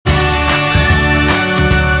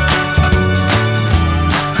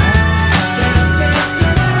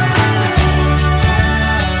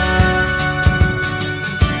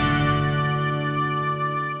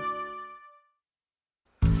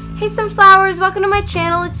flowers, welcome to my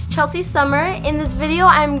channel. It's Chelsea Summer. In this video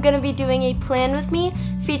I'm going to be doing a plan with me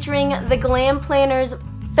featuring the Glam Planner's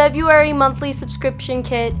February monthly subscription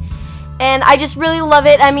kit, and I just really love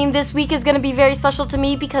it. I mean, this week is going to be very special to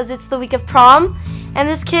me because it's the week of prom, and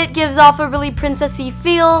this kit gives off a really princessy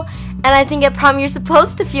feel, and I think at prom you're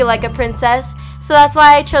supposed to feel like a princess, so that's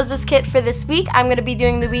why I chose this kit for this week. I'm going to be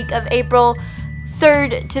doing the week of April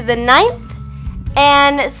 3rd to the 9th.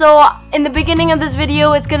 And so in the beginning of this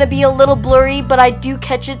video it's going to be a little blurry, but I do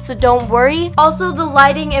catch it, so don't worry. Also, the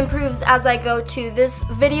lighting improves as I go too. This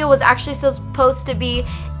video was actually supposed to be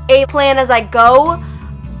a plan as I go,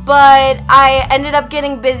 but I ended up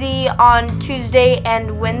getting busy on Tuesday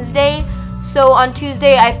and Wednesday. So on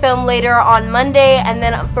Tuesday I film later on Monday, and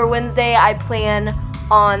then for Wednesday I plan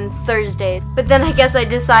on Thursday. But then I guess I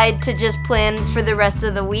decide to just plan for the rest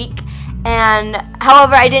of the week. And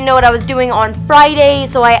however, I didn't know what I was doing on Friday,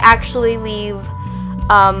 so I actually leave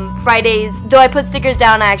Fridays, though I put stickers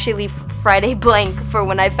down, I actually leave Friday blank for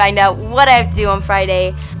when I find out what I have to do on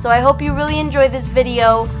Friday. So I hope you really enjoy this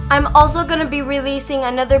video. I'm also going to be releasing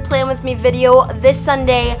another Plan With Me video this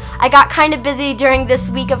Sunday. I got kind of busy during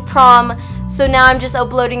this week of prom, so now I'm just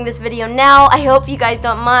uploading this video now. I hope you guys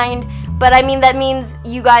don't mind, but I mean, that means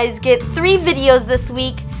you guys get 3 videos this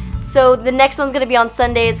week. So the next one's going to be on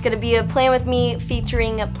Sunday. It's going to be a Plan With Me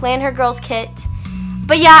featuring a Plan Her Girls kit.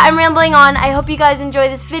 But yeah, I'm rambling on. I hope you guys enjoy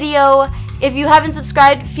this video. If you haven't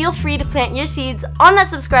subscribed, feel free to plant your seeds on that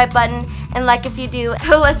subscribe button and like if you do.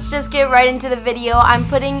 So let's just get right into the video. I'm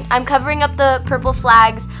covering up the purple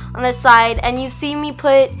flags on the side, and you've seen me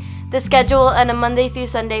put the schedule in a Monday through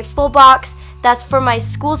Sunday full box. That's for my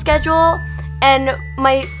school schedule. And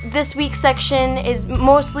this week's section is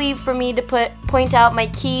mostly for me to point out my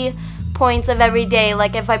key points of every day.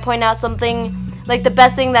 Like if I point out something, like the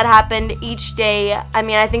best thing that happened each day, I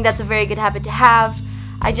mean, I think that's a very good habit to have.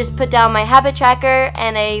 I just put down my habit tracker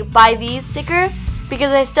and a buy these sticker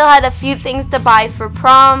because I still had a few things to buy for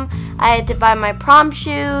prom. I had to buy my prom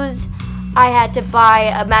shoes, I had to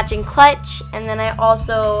buy a matching clutch, and then I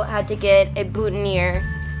also had to get a boutonniere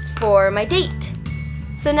for my date.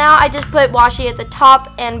 So now I just put washi at the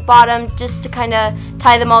top and bottom just to kind of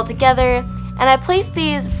tie them all together. And I placed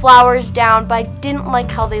these flowers down, but I didn't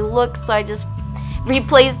like how they looked, so I just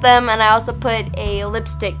replaced them, and I also put a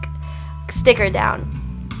lipstick sticker down.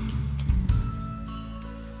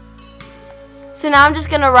 So now I'm just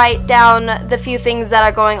going to write down the few things that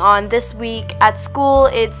are going on this week. At school,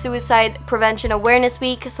 it's Suicide Prevention Awareness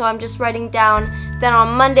Week, so I'm just writing down. Then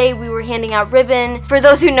on Monday, we were handing out ribbon for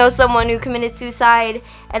those who know someone who committed suicide.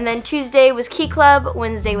 And then Tuesday was Key Club,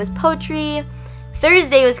 Wednesday was poetry,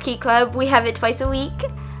 Thursday was Key Club, we have it twice a week.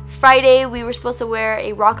 Friday, we were supposed to wear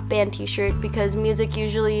a rock band t-shirt because music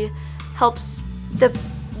usually helps the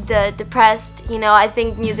depressed. You know, I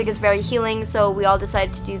think music is very healing, so we all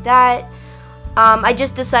decided to do that. I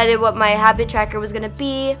just decided what my habit tracker was going to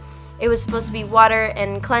be. It was supposed to be water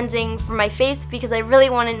and cleansing for my face because I really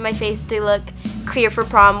wanted my face to look clear for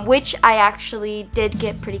prom, which I actually did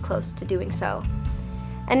get pretty close to doing so.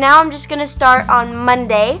 And now I'm just going to start on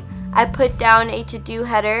Monday. I put down a to-do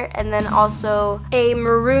header and then also a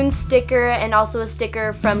maroon sticker and also a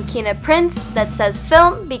sticker from KEENAPRINTS that says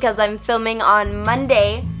film because I'm filming on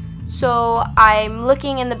Monday. So I'm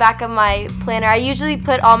looking in the back of my planner. I usually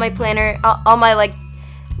put all my like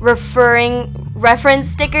reference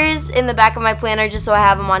stickers in the back of my planner just so I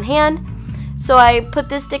have them on hand. So I put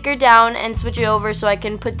this sticker down and switch it over so I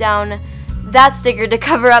can put down that sticker to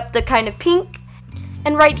cover up the kind of pink.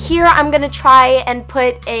 And right here I'm going to try and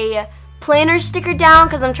put a planner sticker down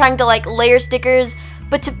because I'm trying to like layer stickers.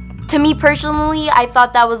 But to me personally, I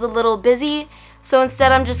thought that was a little busy. So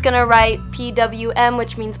instead I'm just going to write PWM,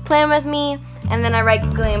 which means Plan With Me, and then I write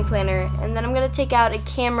Glam Planner. And then I'm going to take out a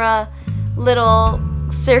camera little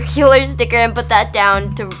circular sticker and put that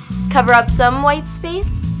down to cover up some white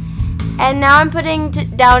space. And now I'm putting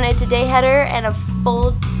down a today header and a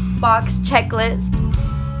full box checklist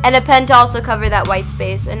and a pen to also cover that white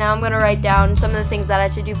space. And now I'm going to write down some of the things that I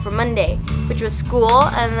had to do for Monday, which was school,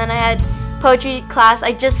 and then I had poetry class.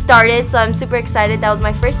 I just started, so I'm super excited. That was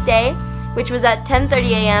my first day, which was at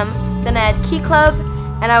 10:30 a.m. Then I had Key Club,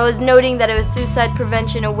 and I was noting that it was Suicide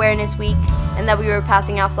Prevention Awareness Week and that we were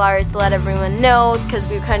passing out flowers to let everyone know because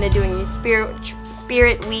we were kind of doing a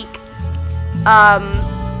spirit week.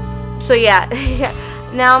 So yeah,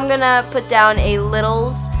 now I'm gonna put down a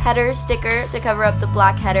Littles header sticker to cover up the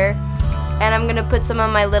black header, and I'm gonna put some of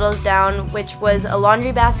my Littles down, which was a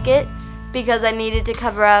laundry basket because I needed to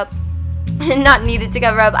cover up,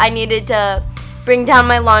 I needed to bring down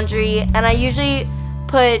my laundry, and I usually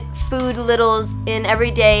put food Littles in every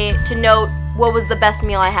day to note what was the best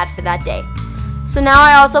meal I had for that day. So now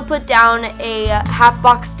I also put down a half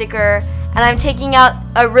box sticker, and I'm taking out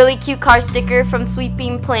a really cute car sticker from Sweet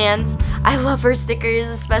Bean Plans. I love her stickers,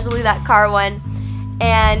 especially that car one.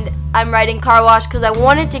 And I'm writing car wash because I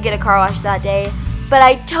wanted to get a car wash that day, but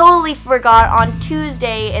I totally forgot on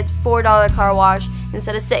Tuesday it's $4 car wash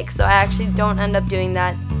instead of $6, so I actually don't end up doing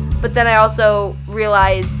that. But then I also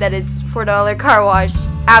realized that it's $4 car wash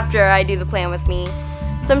after I do the plan with me.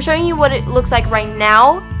 So I'm showing you what it looks like right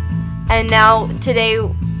now. And now today,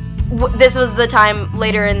 this was the time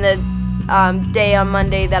later in the day on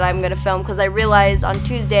Monday that I'm going to film, because I realized on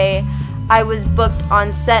Tuesday I was booked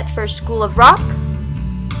on set for School of Rock.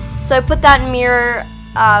 So I put that mirror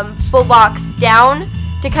full box down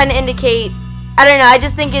to kind of indicate, I don't know, I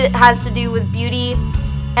just think it has to do with beauty.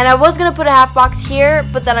 And I was going to put a half box here,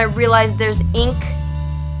 but then I realized there's ink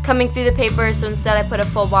coming through the paper, so instead I put a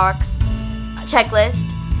full box checklist.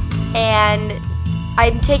 And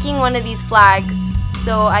I'm taking one of these flags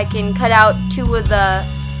so I can cut out 2 of the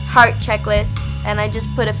heart checklists, and I just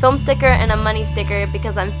put a film sticker and a money sticker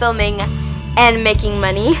because I'm filming and making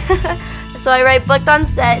money. So I write booked on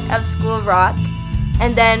set of School of Rock,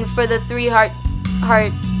 and then for the 3 heart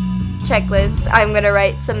checklist, I'm gonna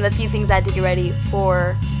write some of the few things I had to get ready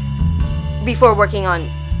for before working on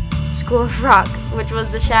School of Rock, which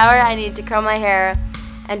was the shower. I needed to curl my hair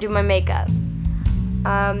and do my makeup.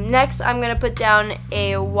 Next, I'm gonna put down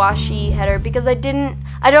a washi header because I don't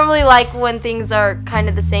really like when things are kind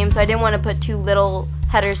of the same, so I didn't want to put 2 little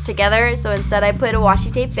headers together. So instead, I put a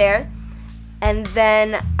washi tape there, and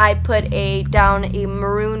then I put down a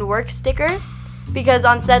maroon work sticker because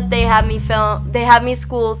on set they have me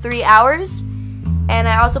school 3 hours, and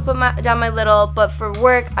I also put down my little. But for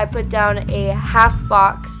work, I put down a half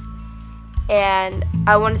box, and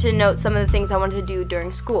I wanted to note some of the things I wanted to do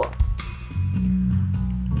during school.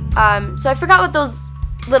 So I forgot what those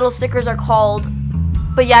little stickers are called,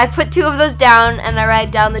 but yeah, I put 2 of those down, and I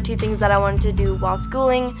write down the 2 things that I wanted to do while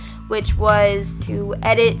schooling, which was to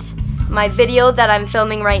edit my video that I'm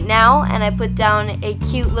filming right now, and I put down a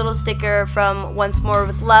cute little sticker from Once More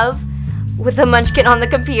with Love with a munchkin on the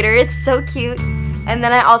computer. It's so cute. And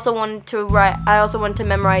then I also wanted to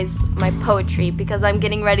memorize my poetry because I'm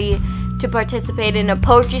getting ready to participate in a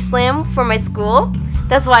poetry slam for my school.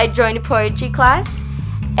 That's why I joined a poetry class.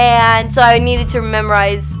 And so I needed to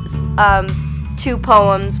memorize 2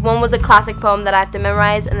 poems. One was a classic poem that I have to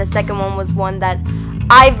memorize, and the second one was one that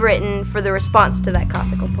I've written for the response to that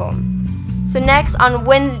classical poem. So next, on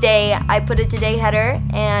Wednesday, I put a today header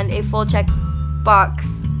and a full check box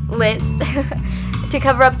list to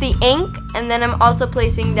cover up the ink, and then I'm also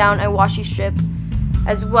placing down a washi strip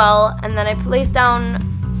as well, and then I placed down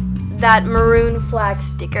that maroon flag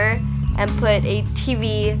sticker and put a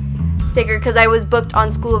TV sticker because I was booked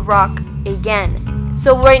on School of Rock again.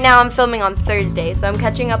 So right now I'm filming on Thursday, so I'm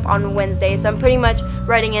catching up on Wednesday, so I'm pretty much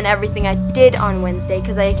writing in everything I did on Wednesday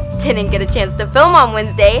because I didn't get a chance to film on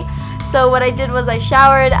Wednesday. So what I did was I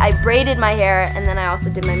showered, I braided my hair, and then I also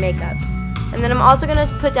did my makeup. And then I'm also going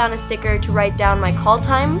to put down a sticker to write down my call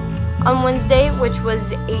time on Wednesday, which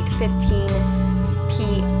was 8:15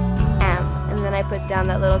 p.m. And then I put down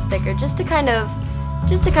that little sticker just to kind of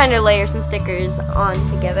layer some stickers on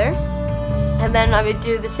together. And then I would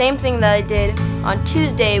do the same thing that I did on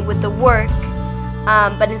Tuesday with the work,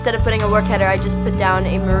 but instead of putting a work header, I just put down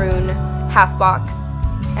a maroon half box,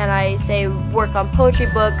 and I say work on poetry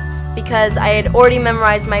book because I had already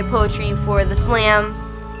memorized my poetry for the slam,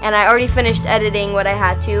 and I already finished editing what I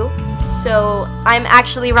had to. So I'm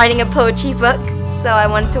actually writing a poetry book, so I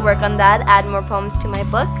wanted to work on that, add more poems to my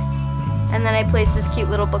book. And then I placed this cute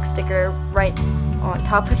little book sticker right on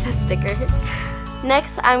top of the sticker.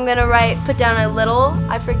 Next, I'm gonna put down a little.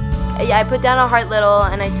 I put down a heart little,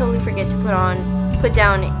 and I totally forget to put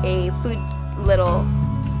down a food little.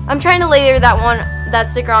 I'm trying to layer that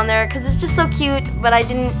sticker on there because it's just so cute, but I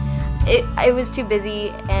didn't. It was too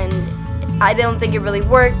busy, and I don't think it really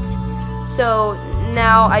worked. So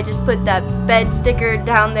now I just put that bed sticker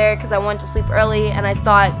down there because I wanted to sleep early, and I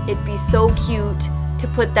thought it'd be so cute to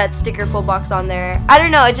put that sticker full box on there. I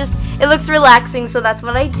don't know, it looks relaxing, so that's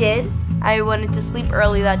what I did. I wanted to sleep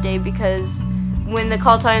early that day because when the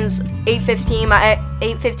call time's 8:15,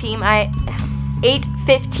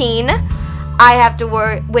 I have to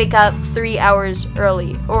wake up 3 hours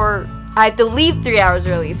early, or I have to leave 3 hours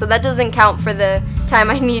early, so that doesn't count for the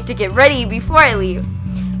time I need to get ready before I leave.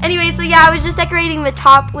 Anyway, so yeah, I was just decorating the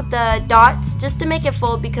top with the dots just to make it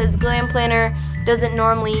full because Glam Planner doesn't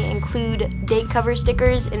normally include date cover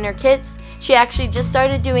stickers in their kits. She actually just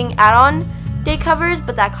started doing add-on date covers,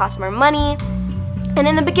 but that costs more money. And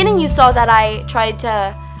in the beginning you saw that I tried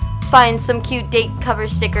to find some cute date cover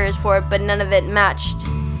stickers for it, but none of it matched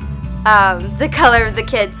the color of the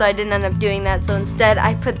kit, so I didn't end up doing that. So instead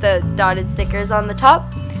I put the dotted stickers on the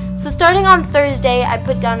top. So starting on Thursday, I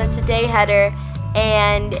put down a today header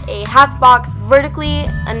and a half box vertically,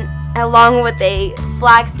 and along with a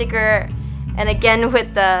flag sticker, and again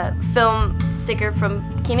with the film sticker from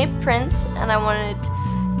KEENAPRINTS. And I wanted,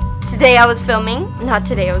 on Thursday I was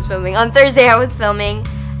filming,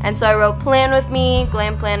 and so I wrote plan with me,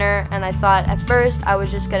 Glam Planner, and I thought at first I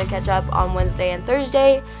was just going to catch up on Wednesday and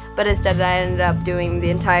Thursday, but instead I ended up doing the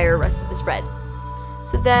entire rest of the spread.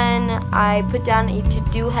 So then I put down a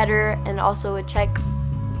to-do header and also a check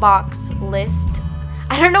box list.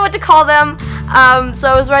 I don't know what to call them. So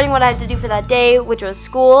I was writing what I had to do for that day, which was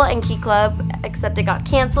school and Key Club, except it got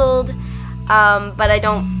canceled. But I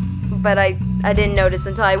didn't notice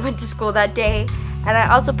until I went to school that day. And I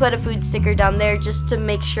also put a food sticker down there just to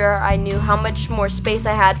make sure I knew how much more space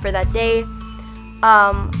I had for that day.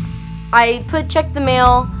 I put check the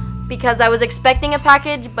mail because I was expecting a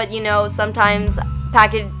package, but you know, sometimes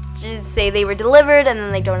packages say they were delivered and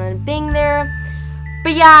then they don't end up being there.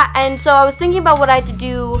 But yeah, and so I was thinking about what I had to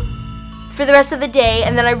do for the rest of the day,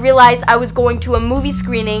 and then I realized I was going to a movie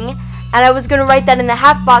screening, and I was going to write that in the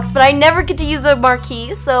half box, but I never get to use the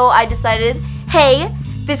marquee, so I decided, hey,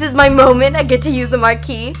 this is my moment, I get to use the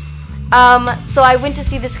marquee. So I went to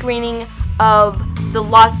see the screening of The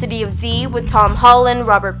Lost City of Z with Tom Holland,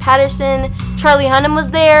 Robert Pattinson, Charlie Hunnam was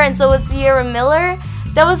there, and so was Sierra Miller.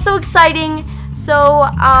 That was so exciting. So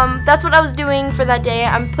that's what I was doing for that day.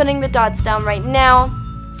 I'm putting the dots down right now,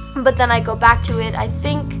 but then I go back to it. I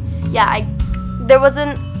think, yeah, there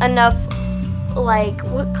wasn't enough, like,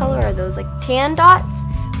 what color are those, like tan dots?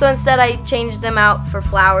 So instead I changed them out for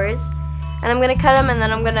flowers, and I'm going to cut them, and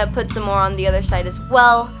then I'm going to put some more on the other side as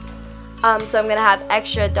well. So I'm going to have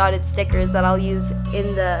extra dotted stickers that I'll use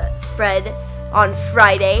in the spread on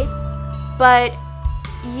Friday. But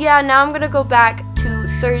yeah, now I'm going to go back to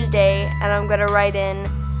Thursday, and I'm going to write in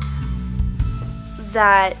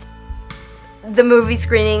that the movie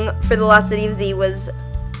screening for The Lost City of Z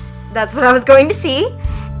that's what I was going to see.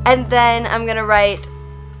 And then I'm going to write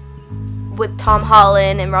with Tom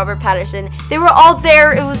Holland and Robert Pattinson. They were all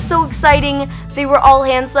there. It was so exciting. They were all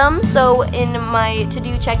handsome. So in my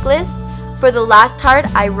to-do checklist, for the last heart,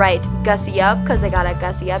 I write gussy up, because I gotta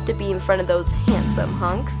gussy up to be in front of those handsome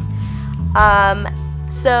hunks.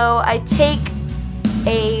 So I take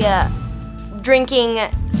a drinking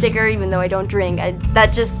sticker, even though I don't drink.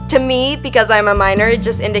 That just, to me, because I'm a minor, it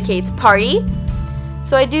just indicates party.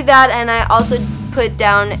 So I do that, and I also put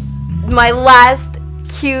down my last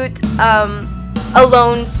cute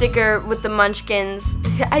alone sticker with the munchkins.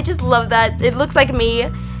 I just love that. It looks like me,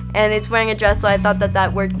 and it's wearing a dress, so I thought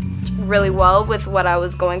that worked really well with what I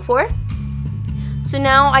was going for. So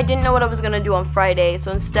now I didn't know what I was going to do on Friday,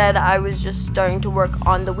 so instead I was just starting to work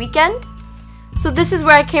on the weekend. So this is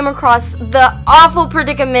where I came across the awful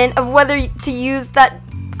predicament of whether to use that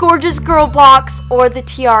gorgeous girl box or the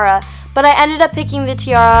tiara. But I ended up picking the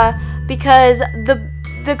tiara because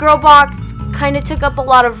the girl box kind of took up a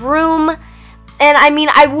lot of room. And I mean,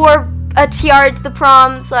 I wore a tiara to the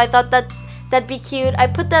prom, so I thought that'd be cute. I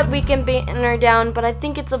put that weekend banner down, but I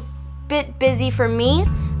think it's a bit busy for me,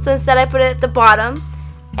 so instead I put it at the bottom.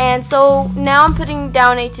 And so now I'm putting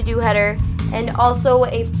down a to-do header and also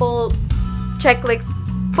a full checklist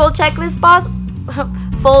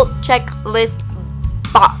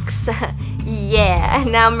box. Yeah,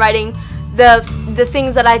 now I'm writing the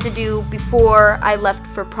things that I had to do before I left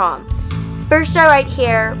for prom. First I write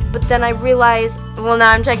hair, but then I realized, well,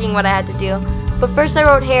 now I'm checking what I had to do. But first I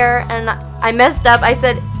wrote hair, and I messed up. I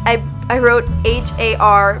said I wrote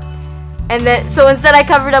HAR, and then so instead I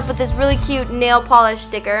covered up with this really cute nail polish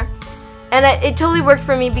sticker, and it totally worked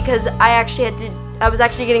for me because I was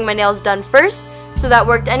actually getting my nails done first, so that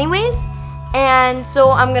worked anyways. And so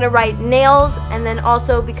I'm gonna write nails, and then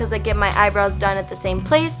also because I get my eyebrows done at the same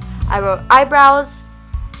place, I wrote eyebrows,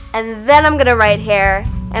 and then I'm gonna write hair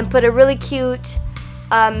and put a really cute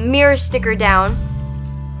mirror sticker down.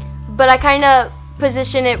 But I kind of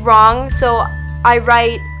position it wrong, so I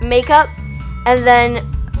write makeup and then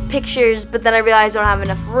pictures, but then I realized I don't have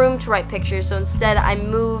enough room to write pictures, so instead I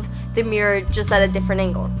move the mirror just at a different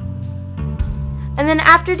angle. And then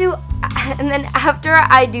after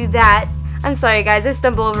I do that, I'm sorry guys, I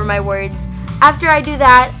stumble over my words. After I do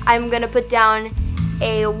that, I'm gonna put down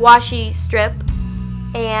a washi strip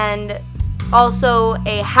and also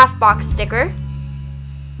a half box sticker.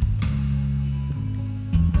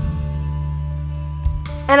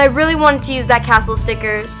 And I really wanted to use that castle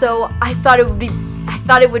sticker, so I thought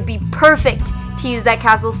it would be perfect to use that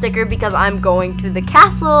castle sticker because I'm going to the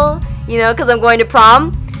castle, you know, because I'm going to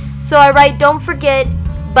prom. So I write, don't forget,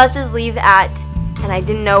 buses leave at, and I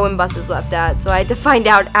didn't know when buses left at, so I had to find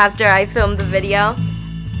out after I filmed the video.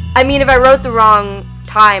 I mean, if I wrote the wrong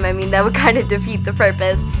time, I mean, that would kind of defeat the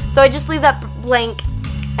purpose. So I just leave that blank,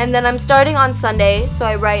 and then I'm starting on Sunday, so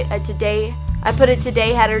I write a today, I put a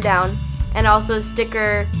today header down, and also a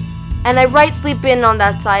sticker, and I write sleep in on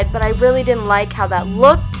that side, but I really didn't like how that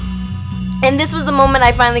looked. And this was the moment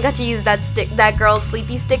I finally got to use that girl's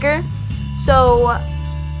sleepy sticker. So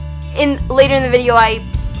later in the video, I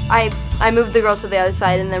moved the girls to the other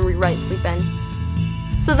side and then rewrite sleep in.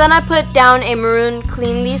 So then I put down a maroon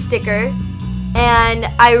cleanly sticker, and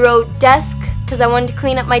I wrote desk because I wanted to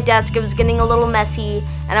clean up my desk. It was getting a little messy,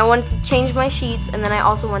 and I wanted to change my sheets, and then I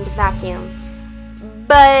also wanted to vacuum.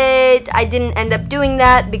 But I didn't end up doing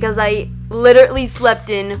that because I literally slept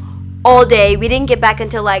in all day. We didn't get back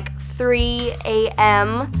until like 3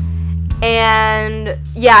 a.m. and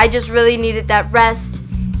yeah, I just really needed that rest.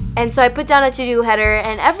 And so I put down a to-do header,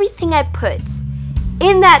 and everything I put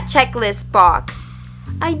in that checklist box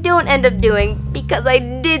I don't end up doing because I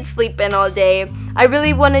did sleep in all day. I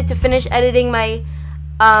really wanted to finish editing my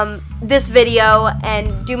this video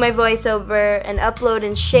and do my voiceover and upload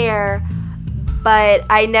and share, but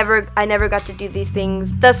I never got to do these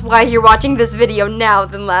things. That's why you're watching this video now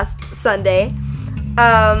than last Sunday.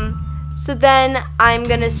 So then I'm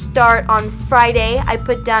gonna start on Friday. I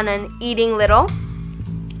put down an eating little,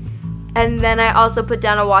 and then I also put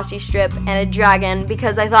down a washi strip and a dragon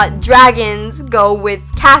because I thought dragons go with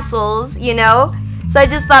castles, you know? So I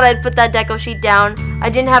just thought I'd put that deco sheet down. I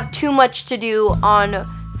didn't have too much to do on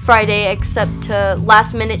Friday except to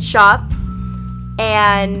last minute shop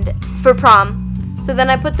and for prom. So then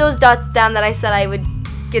I put those dots down that I said I would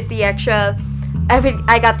get the extra,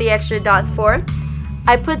 I got the extra dots for.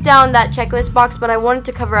 I put down that checklist box, but I wanted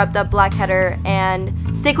to cover up that black header,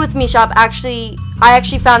 and Stick With Me shop, I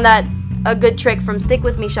actually found that a good trick from Stick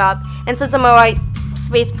With Me shop, and since I'm a white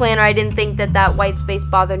space planner, I didn't think that white space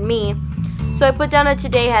bothered me. So I put down a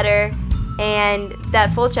today header and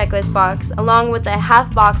that full checklist box along with a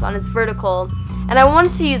half box on its vertical, and I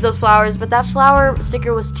wanted to use those flowers, but that flower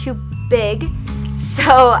sticker was too big,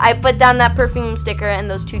 so I put down that perfume sticker and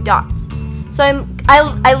those 2 dots. So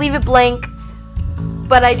I leave it blank,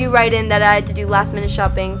 but I do write in that I had to do last minute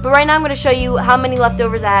shopping. But right now I'm going to show you how many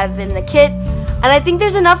leftovers I have in the kit, and I think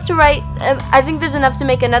there's enough to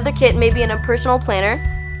make another kit, maybe in a personal planner.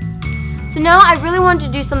 So now I really wanted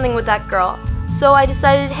to do something with that girl, so I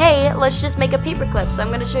decided, hey, let's just make a paperclip. So I'm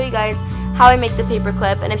going to show you guys how I make the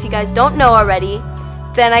paperclip, and if you guys don't know already,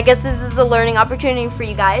 then I guess this is a learning opportunity for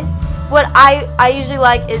you guys. What I usually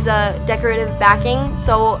like is a decorative backing,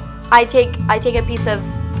 so I take a piece of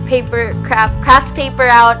paper, craft paper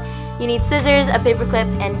out. You need scissors, a paper clip,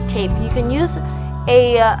 and tape. You can use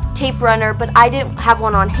a tape runner, but I didn't have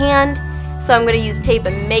one on hand, so I'm going to use tape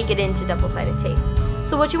and make it into double-sided tape.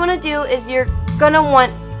 So what you want to do is you're going to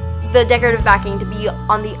want the decorative backing to be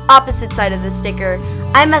on the opposite side of the sticker.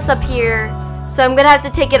 I mess up here, so I'm going to have to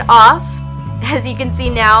take it off, as you can see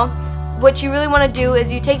now. What you really want to do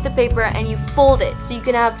is you take the paper and you fold it so you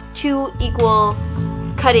can have 2 equal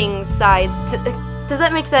cutting sides. Does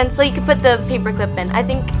that make sense? So you can put the paper clip in. I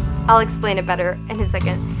think I'll explain it better in a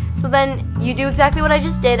second. So then you do exactly what I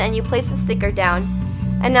just did and you place the sticker down.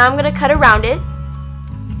 And now I'm going to cut around it.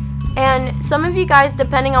 And some of you guys,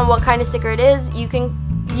 depending on what kind of sticker it is, you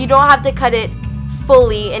don't have to cut it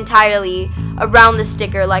fully, entirely around the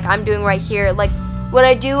sticker like I'm doing right here. Like what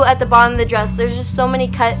I do at the bottom of the dress, there's just so many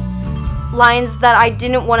cut lines that I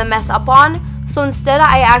didn't want to mess up on. So instead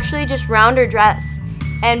I actually just round her dress.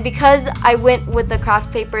 And because I went with the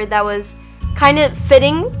craft paper that was kind of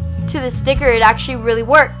fitting to the sticker, it actually really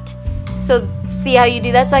worked. So see how you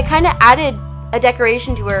do that? So I kind of added a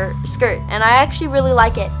decoration to her skirt, and I actually really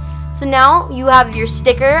like it. So now you have your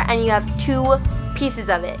sticker and you have 2 pieces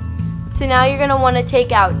of it. So now you're going to want to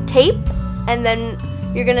take out tape, and then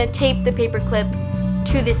you're going to tape the paper clip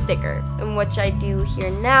to the sticker, and which I do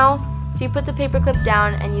here now. So you put the paper clip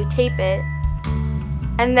down and you tape it,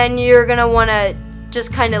 and then you're going to want to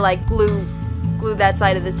just kind of like glue that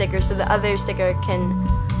side of the sticker so the other sticker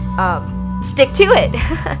can stick to it.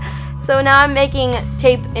 So now I'm making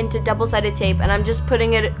tape into double-sided tape, and I'm just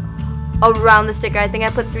putting it around the sticker. I think I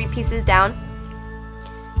put 3 pieces down.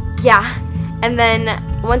 Yeah, and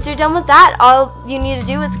then once you're done with that, all you need to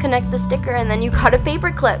do is connect the sticker, and then you got a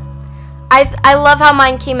paper clip. I love how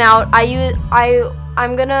mine came out.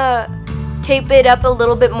 I'm gonna tape it up a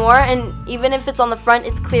little bit more, and even if it's on the front,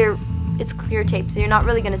 it's clear tape, so you're not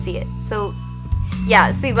really gonna see it. So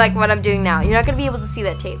yeah, see like what I'm doing now, you're not gonna be able to see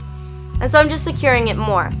that tape. and so I'm just securing it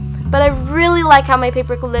more. But I really like how my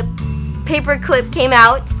paper clip came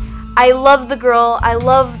out. I love the girl. I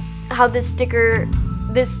love how this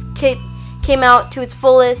kit came out to its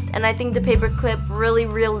fullest, and I think the paper clip really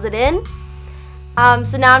reels it in.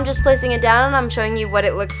 So now I'm just placing it down and I'm showing you what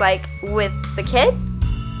it looks like with the kit.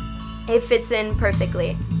 It fits in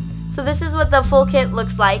perfectly. So this is what the full kit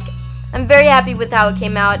looks like. I'm very happy with how it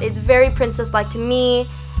came out. It's very princess-like to me,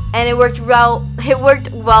 and it worked well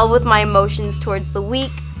with my emotions towards the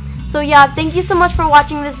week. So yeah, thank you so much for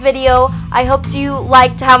watching this video. I hope you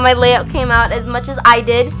liked how my layout came out as much as I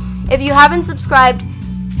did. If you haven't subscribed,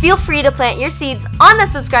 feel free to plant your seeds on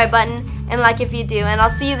that subscribe button and like if you do, and I'll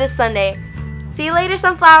see you this Sunday. See you later,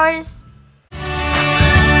 sunflowers!